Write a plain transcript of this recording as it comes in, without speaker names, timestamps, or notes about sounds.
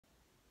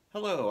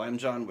Hello, I'm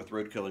John with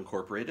Roadkill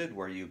Incorporated,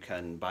 where you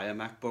can buy a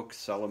MacBook,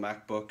 sell a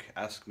MacBook,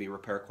 ask me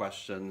repair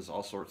questions,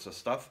 all sorts of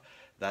stuff.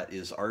 That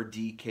is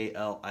rdklinc.com.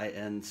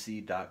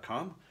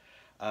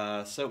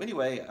 So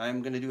anyway,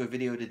 I'm going to do a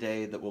video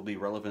today that will be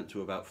relevant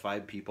to about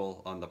 5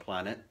 people on the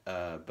planet,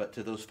 but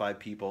to those 5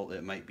 people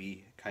it might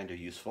be kind of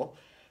useful.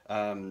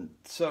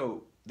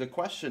 So the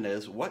question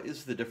is, what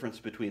is the difference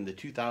between the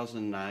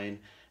 2009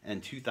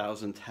 and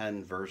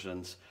 2010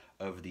 versions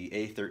of the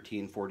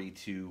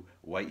A1342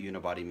 white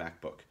unibody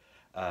MacBook?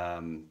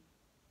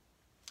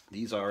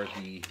 These are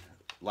the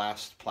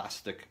last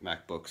plastic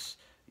MacBooks,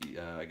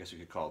 I guess you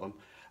could call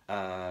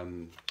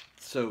them.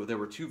 So there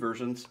were 2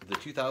 versions. The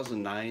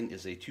 2009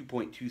 is a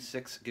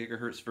 2.26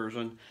 gigahertz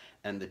version,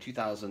 and the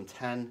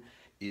 2010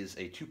 is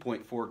a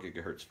 2.4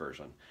 gigahertz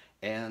version.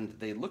 And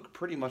they look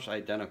pretty much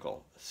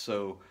identical.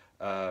 So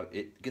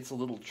it gets a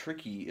little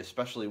tricky,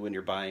 especially when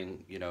you're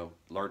buying,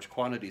 large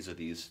quantities of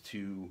these,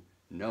 to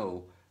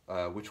know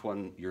which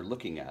one you're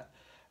looking at.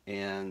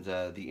 And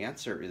the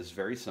answer is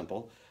very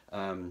simple.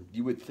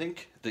 You would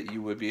think that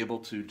you would be able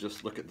to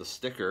just look at the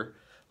sticker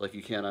like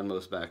you can on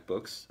most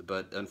MacBooks,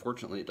 but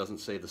unfortunately it doesn't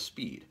say the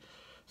speed.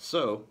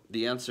 So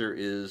the answer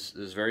is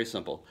very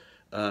simple.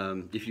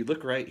 If you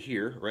look right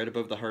here, right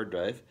above the hard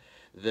drive,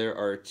 there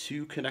are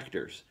 2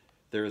 connectors.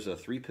 There's a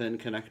 3-pin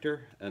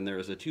connector and there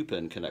is a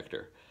 2-pin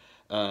connector.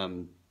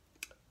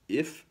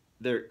 If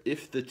the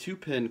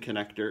 2-pin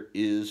connector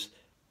is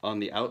on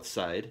the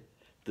outside,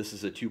 this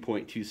is a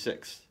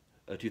 2.26.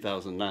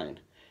 2009.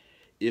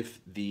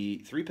 If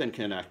the 3-pin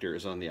connector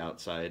is on the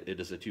outside, it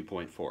is a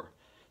 2.4.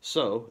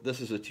 So this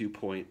is a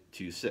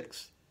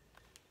 2.26.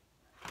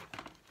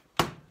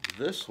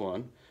 This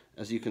one,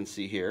 as you can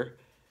see here,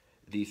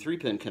 the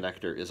 3-pin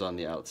connector is on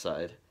the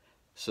outside,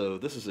 so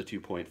this is a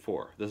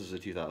 2.4. This is a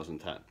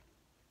 2010.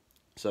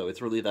 So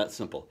it's really that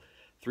simple.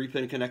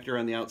 3-pin connector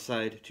on the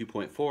outside,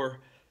 2.4.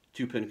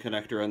 2-pin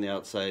connector on the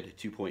outside,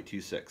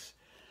 2.26.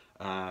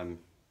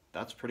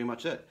 That's pretty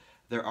much it.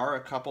 There are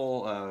a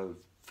couple of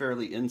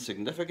fairly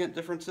insignificant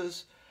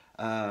differences.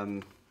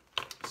 So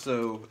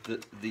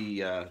the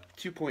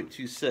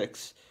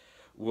 2.26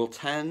 will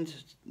tend,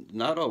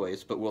 not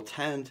always, but will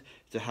tend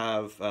to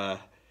have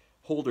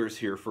holders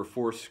here for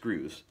 4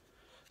 screws,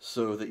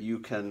 so that you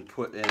can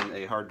put in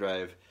a hard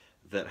drive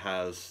that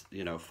has,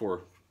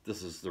 4,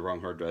 this is the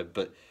wrong hard drive,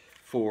 but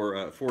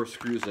 4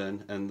 screws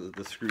in, and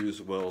the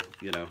screws will,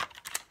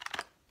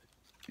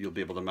 you'll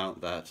be able to mount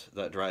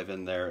that drive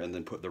in there and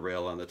then put the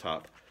rail on the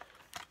top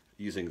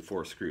using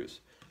 4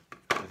 screws.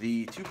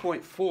 The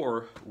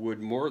 2.4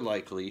 would more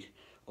likely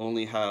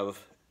only have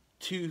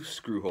 2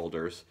 screw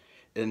holders,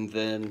 and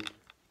then,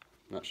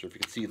 I'm not sure if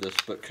you can see this,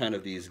 but kind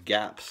of these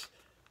gaps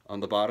on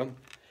the bottom.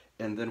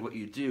 And then what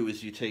you do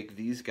is you take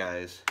these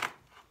guys,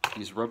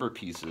 these rubber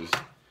pieces,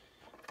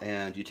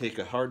 and you take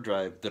a hard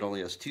drive that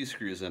only has 2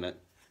 screws in it,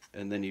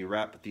 and then you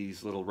wrap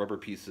these little rubber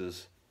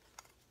pieces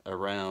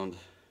around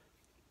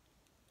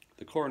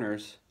the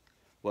corners,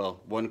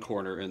 well, one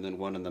corner and then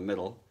one in the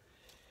middle.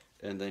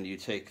 And then you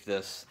take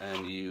this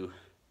and you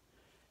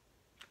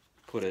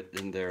put it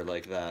in there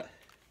like that.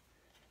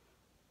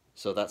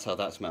 So that's how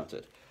that's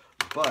mounted.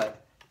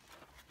 But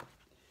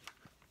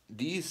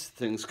these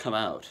things come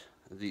out,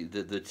 the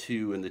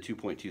 2 and the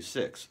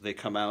 2.26, they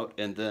come out,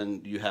 and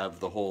then you have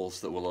the holes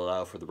that will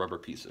allow for the rubber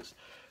pieces.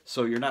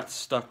 So you're not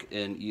stuck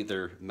in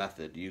either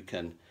method. You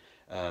can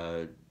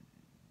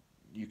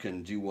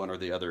do one or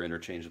the other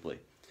interchangeably.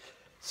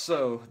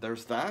 So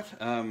there's that.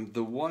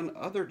 The one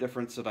other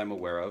difference that I'm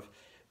aware of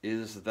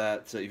is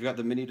that you've got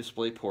the mini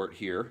display port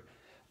here.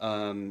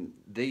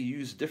 They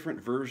use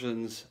different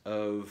versions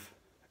of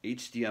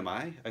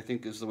HDMI, I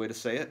think is the way to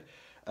say it.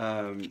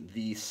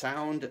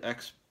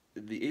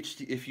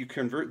 If you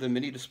convert the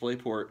mini display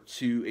port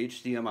to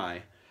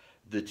HDMI,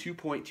 the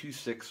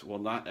 2.26 will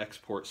not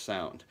export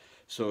sound.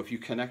 So if you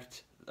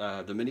connect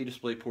the mini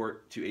display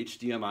port to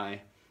HDMI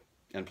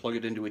and plug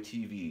it into a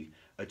TV,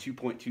 a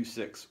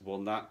 2.26 will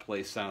not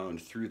play sound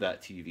through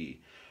that TV.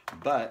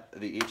 But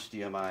the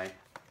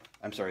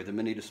the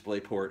mini display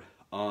port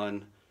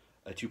on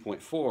a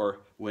 2.4,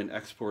 when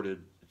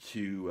exported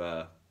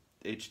to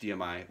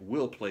HDMI,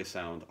 will play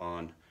sound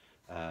on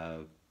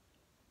a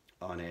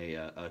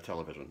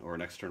television or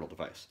an external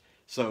device.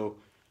 So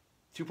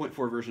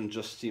 2.4 version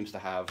just seems to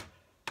have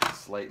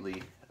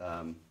slightly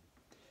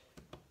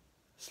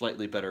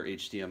better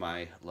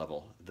HDMI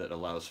level that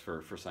allows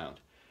for sound.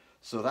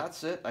 So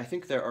that's it. I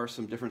think there are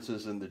some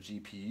differences in the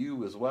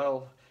GPU as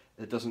well.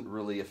 It doesn't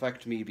really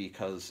affect me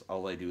because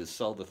all I do is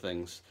sell the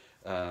things.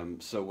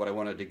 So what I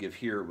wanted to give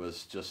here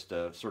was just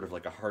sort of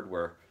like a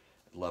hardware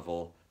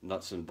level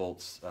nuts and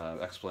bolts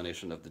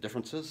explanation of the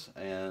differences,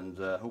 and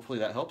hopefully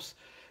that helps.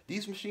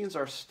 These machines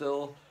are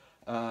still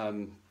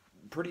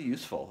pretty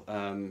useful.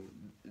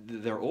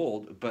 They're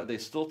old, but they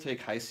still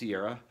take High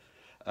Sierra.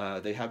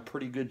 They have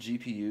pretty good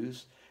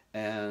GPUs,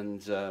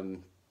 and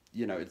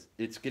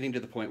it's getting to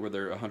the point where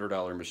they're a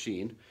 $100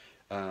 machine.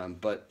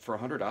 But for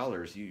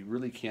 $100, you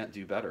really can't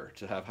do better.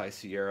 To have High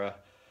Sierra,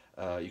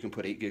 you can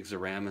put 8 gigs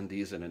of RAM in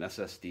these and an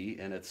SSD,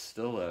 and it's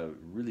still a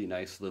really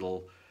nice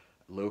little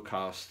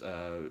low-cost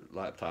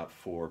laptop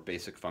for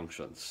basic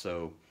functions.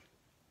 So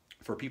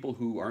for people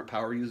who aren't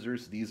power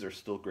users, these are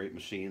still great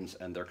machines,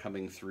 and they're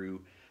coming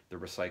through the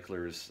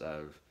recyclers,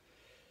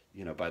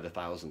 by the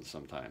thousands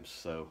sometimes.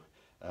 So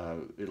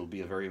it'll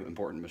be a very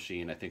important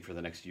machine, I think, for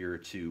the next year or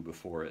two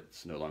before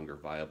it's no longer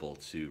viable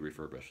to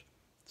refurbish.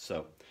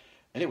 So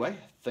anyway,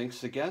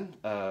 thanks again.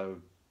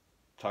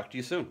 Talk to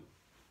you soon.